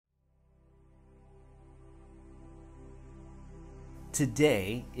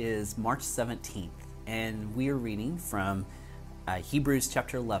Today is March 17th, and we are reading from Hebrews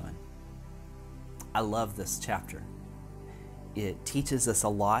chapter 11. I love this chapter. It teaches us a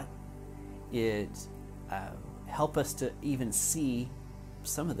lot. It helps us to even see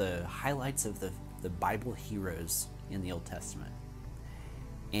some of the highlights of the Bible heroes in the Old Testament.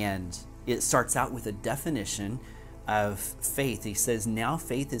 And it starts out with a definition of faith. He says, now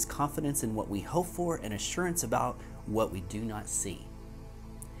faith is confidence in what we hope for and assurance about what we do not see.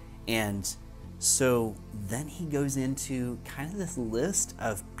 And so then he goes into kind of this list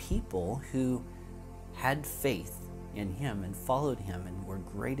of people who had faith in him and followed him and were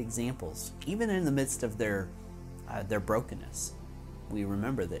great examples, even in the midst of their brokenness. We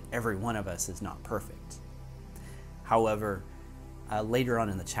remember that every one of us is not perfect. However, later on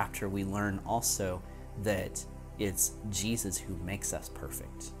in the chapter, we learn also that it's Jesus who makes us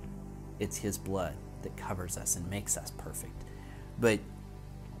perfect. It's his blood that covers us and makes us perfect. But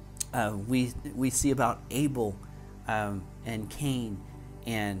we see about Abel and Cain,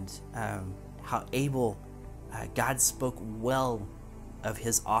 and how Abel, God spoke well of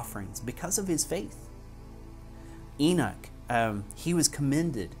his offerings because of his faith. Enoch, he was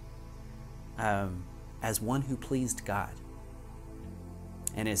commended as one who pleased God.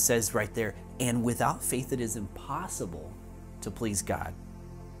 And it says right there, and without faith it is impossible to please God.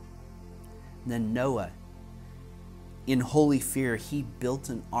 And then Noah, in holy fear, he built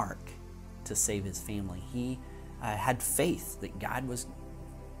an ark to save his family. He had faith that God was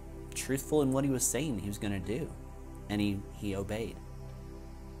truthful in what he was saying he was going to do. And he obeyed,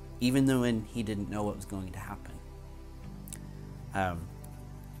 even though he didn't know what was going to happen.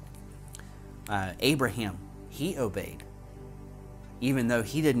 Abraham, he obeyed, even though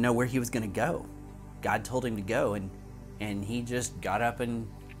he didn't know where he was going to go. God told him to go, and he just got up and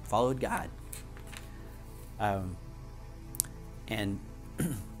followed God. And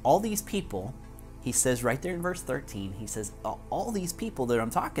all these people, he says right there in verse 13, he says, all these people that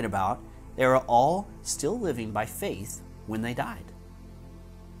I'm talking about, they were all still living by faith when they died.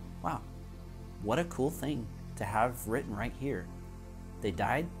 Wow, what a cool thing to have written right here. They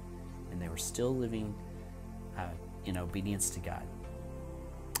died, and they were still living in obedience to God.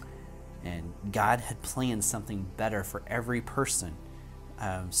 And God had planned something better for every person,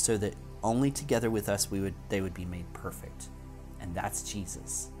 so that only together with us they would be made perfect. And that's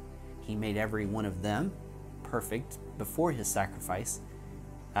Jesus. He made every one of them perfect before his sacrifice,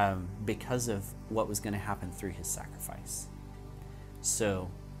 because of what was going to happen through his sacrifice. So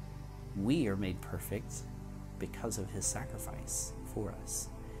we are made perfect because of his sacrifice for us.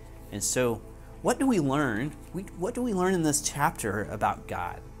 And so what do we learn? What do we learn in this chapter about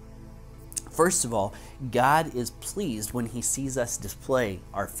God? First of all, God is pleased when he sees us display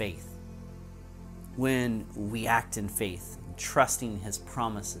our faith. When we act in faith, trusting his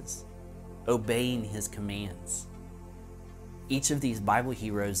promises, obeying his commands. Each of these Bible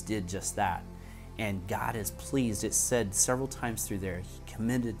heroes did just that. And God is pleased. It said several times through there, he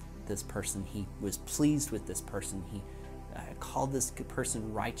commended this person. He was pleased with this person. He called this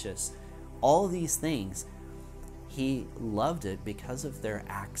person righteous. All of these things, he loved it because of their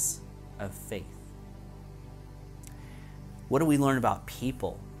acts of faith. What do we learn about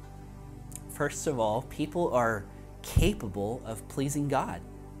people? First of all, people are capable of pleasing God.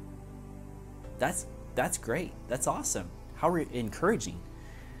 That's great. That's awesome. How encouraging.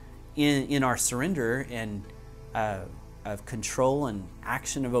 In our surrender and of control and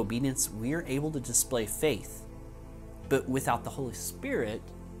action of obedience, we are able to display faith. But without the Holy Spirit,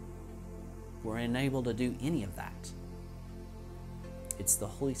 we're unable to do any of that. It's the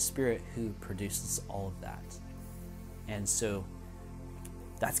Holy Spirit who produces all of that. And so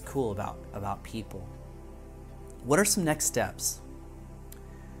that's cool about people. What are some next steps?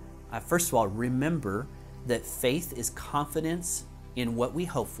 First of all, remember that faith is confidence in what we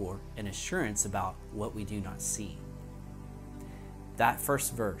hope for and assurance about what we do not see. That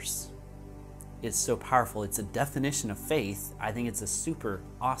first verse is so powerful. It's a definition of faith. I think it's a super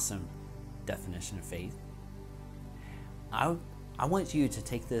awesome definition of faith. I want you to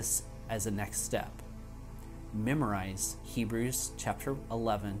take this as a next step. Memorize Hebrews chapter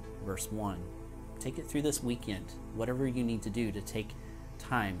 11, verse 1. Take it through this weekend, whatever you need to do to take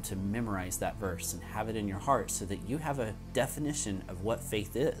time to memorize that verse and have it in your heart so that you have a definition of what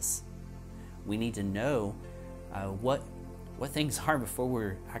faith is. We need to know what things are before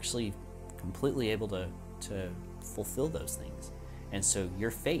we're actually completely able to fulfill those things. And so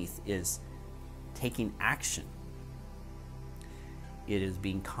your faith is taking action. It is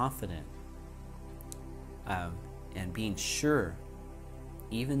being confident and being sure,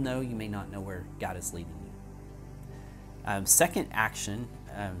 even though you may not know where God is leading you. Second action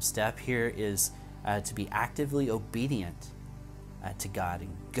step here is to be actively obedient to God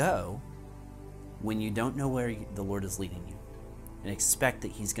and go when you don't know where the Lord is leading you, and expect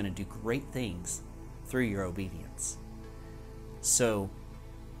that He's going to do great things through your obedience. So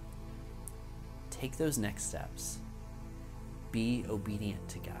take those next steps. Be obedient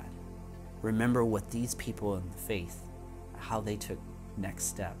to God. Remember what these people in the faith, how they took next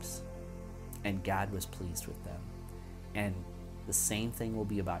steps, and God was pleased with them. And the same thing will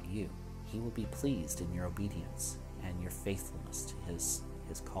be about you. He will be pleased in your obedience and your faithfulness to His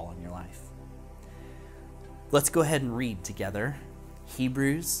call on your life. Let's go ahead and read together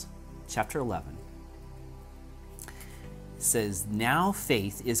Hebrews chapter 11. It says, "Now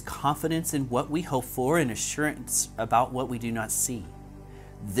faith is confidence in what we hope for and assurance about what we do not see.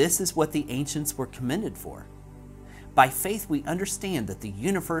 This is what the ancients were commended for. By faith we understand that the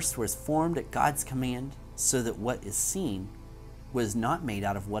universe was formed at God's command, so that what is seen was not made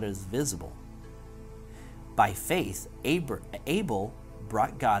out of what is visible. By faith Abel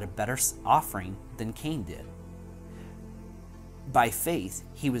brought God a better offering than Cain did. By faith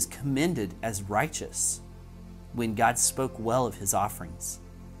he was commended as righteous when God spoke well of his offerings.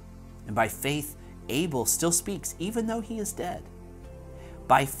 And by faith Abel still speaks even though he is dead.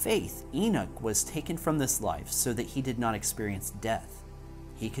 By faith Enoch was taken from this life so that he did not experience death.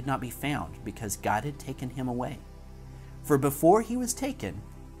 He could not be found because God had taken him away. For before he was taken,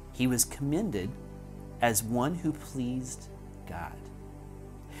 he was commended as one who pleased God.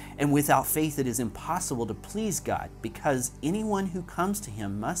 And without faith it is impossible to please God, because anyone who comes to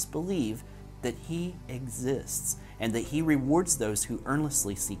him must believe that he exists and that he rewards those who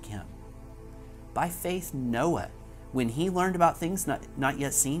earnestly seek him. By faith Noah, when he learned about things not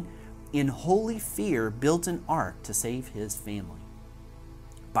yet seen, in holy fear built an ark to save his family.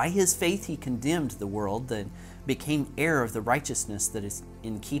 By his faith he condemned the world, then became heir of the righteousness that is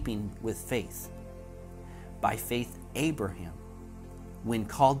in keeping with faith. By faith Abraham, when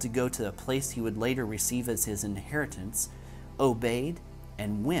called to go to a place he would later receive as his inheritance, obeyed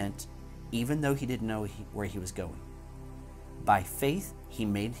and went, even though he didn't know where he was going. By faith he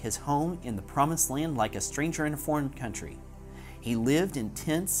made his home in the promised land like a stranger in a foreign country. He lived in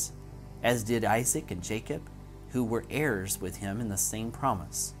tents, as did Isaac and Jacob, who were heirs with him in the same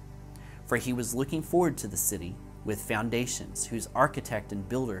promise. For he was looking forward to the city with foundations, whose architect and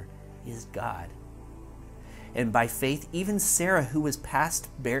builder is God. And by faith, even Sarah, who was past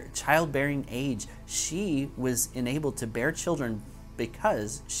childbearing age, she was enabled to bear children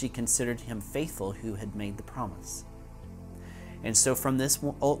because she considered him faithful who had made the promise. And so from this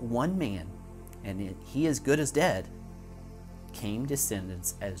one man, and he as good as dead, came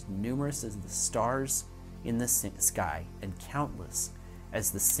descendants as numerous as the stars in the sky and countless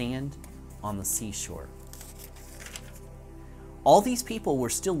as the sand on the seashore. All these people were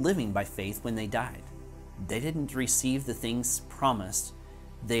still living by faith when they died. They didn't receive the things promised.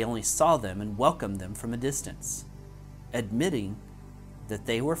 They only saw them and welcomed them from a distance, admitting that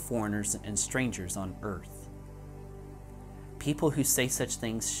they were foreigners and strangers on earth. People who say such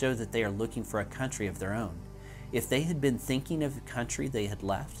things show that they are looking for a country of their own. If they had been thinking of the country they had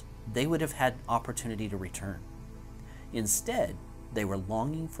left, they would have had opportunity to return. Instead, they were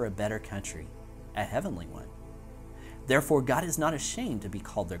longing for a better country, a heavenly one. Therefore, God is not ashamed to be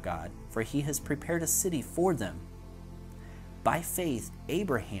called their God, for he has prepared a city for them. By faith,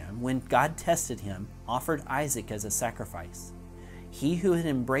 Abraham, when God tested him, offered Isaac as a sacrifice. He who had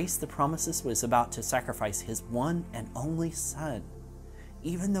embraced the promises was about to sacrifice his one and only son.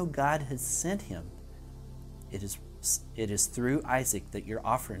 Even though God had sent him, it is through Isaac that your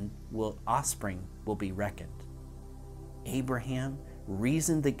offspring will be reckoned. Abraham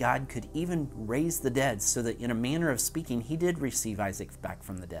reasoned that God could even raise the dead, so that in a manner of speaking, he did receive Isaac back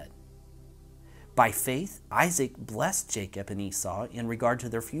from the dead. By faith, Isaac blessed Jacob and Esau in regard to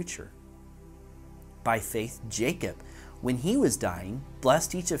their future. By faith, Jacob, when he was dying,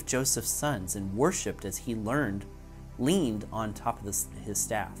 blessed each of Joseph's sons and worshipped as he leaned on top of his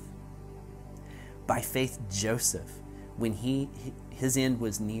staff. By faith, Joseph, when his end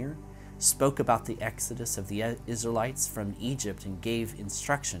was near, spoke about the exodus of the Israelites from Egypt and gave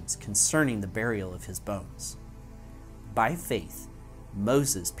instructions concerning the burial of his bones. By faith,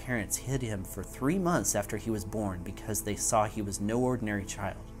 Moses' parents hid him for 3 months after he was born, because they saw he was no ordinary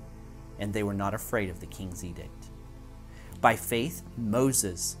child, and they were not afraid of the king's edict. By faith,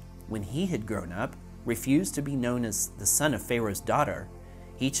 Moses, when he had grown up, refused to be known as the son of Pharaoh's daughter.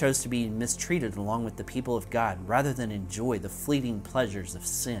 He chose to be mistreated along with the people of God rather than enjoy the fleeting pleasures of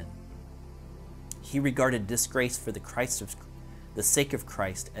sin. He regarded disgrace for the sake of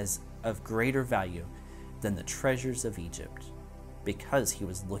Christ as of greater value than the treasures of Egypt, because he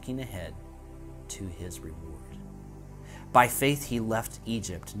was looking ahead to his reward. By faith he left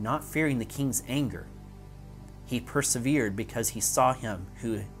Egypt, not fearing the king's anger. He persevered because he saw him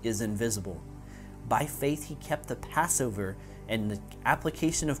who is invisible. By faith he kept the Passover and the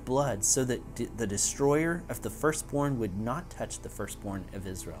application of blood, so that the destroyer of the firstborn would not touch the firstborn of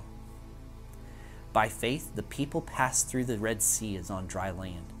Israel. By faith the people passed through the Red Sea as on dry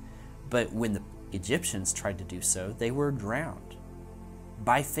land, but when the Egyptians tried to do so, they were drowned.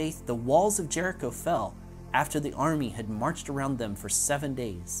 By faith the walls of Jericho fell after the army had marched around them for 7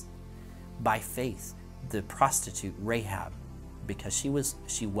 days. By faith the prostitute Rahab, because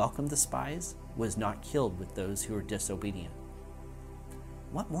she welcomed the spies, was not killed with those who were disobedient.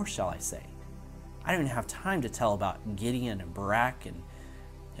 What more shall I say? I don't have time to tell about Gideon and Barak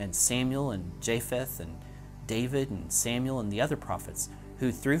and Samuel and Japheth and David and Samuel and the other prophets,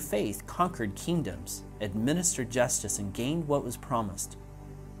 who through faith conquered kingdoms, administered justice, and gained what was promised,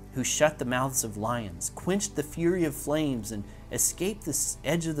 who shut the mouths of lions, quenched the fury of flames, and escaped the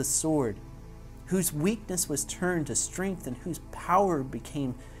edge of the sword, whose weakness was turned to strength, and whose power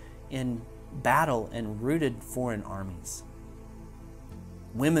became in battle and routed foreign armies.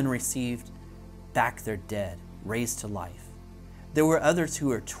 Women received back their dead, raised to life. There were others who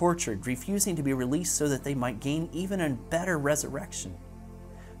were tortured, refusing to be released so that they might gain even a better resurrection.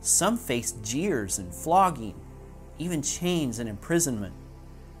 Some faced jeers and flogging, even chains and imprisonment.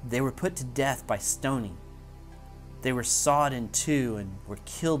 They were put to death by stoning. They were sawed in two and were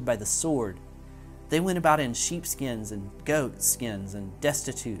killed by the sword. They went about in sheepskins and goat skins and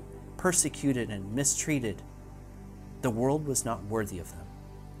destitute, persecuted and mistreated. The world was not worthy of them.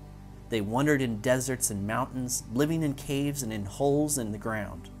 They wandered in deserts and mountains, living in caves and in holes in the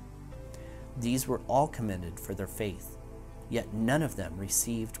ground. These were all commended for their faith, yet none of them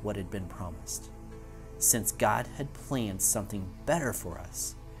received what had been promised, since God had planned something better for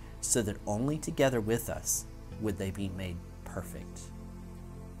us, so that only together with us would they be made perfect.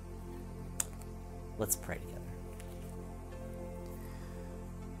 Let's pray together.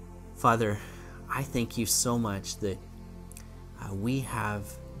 Father, I thank you so much that we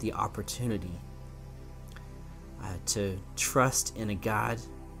have the opportunity to trust in a God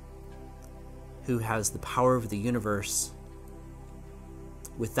who has the power of the universe.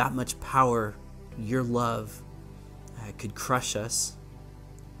 With that much power, your love could crush us.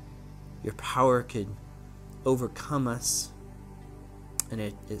 Your power could overcome us, and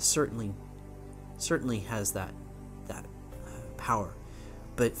it certainly has that power.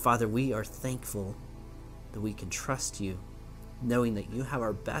 But Father, we are thankful that we can trust you, knowing that you have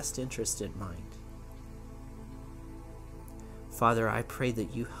our best interest in mind. Father, I pray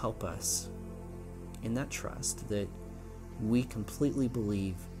that you help us in that trust, that we completely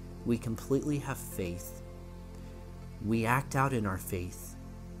believe, we completely have faith. We act out in our faith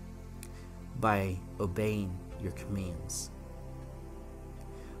by obeying your commands,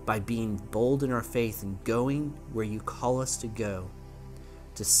 by being bold in our faith and going where you call us to go,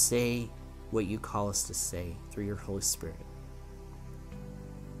 to say what you call us to say through your Holy Spirit.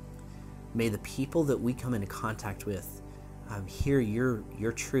 May the people that we come into contact with hear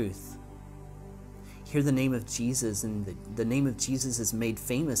your truth, hear the name of Jesus, and the name of Jesus is made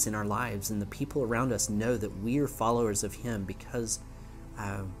famous in our lives, and the people around us know that we are followers of him because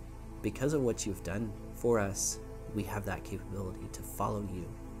of what you've done for us. We have that capability to follow you,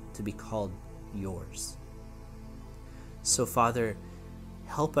 to be called yours. So Father,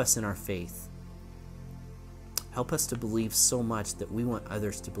 help us in our faith. Help us to believe so much that we want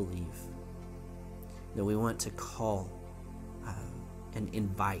others to believe, that we want to call and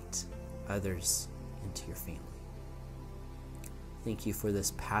invite others into your family. Thank you for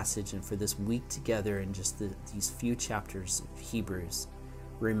this passage and for this week together and just these few chapters of Hebrews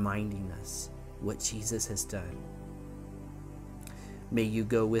reminding us what Jesus has done. May you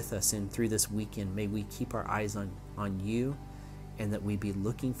go with us, and through this weekend, may we keep our eyes on you, and that we be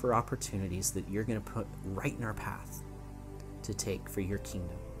looking for opportunities that you're going to put right in our path to take for your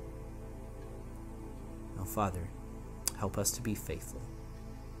kingdom. Now, Father, help us to be faithful.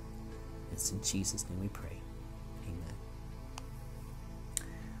 It's in Jesus' name we pray. Amen.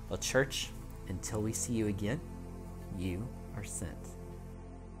 Well, church, until we see you again, you are sent.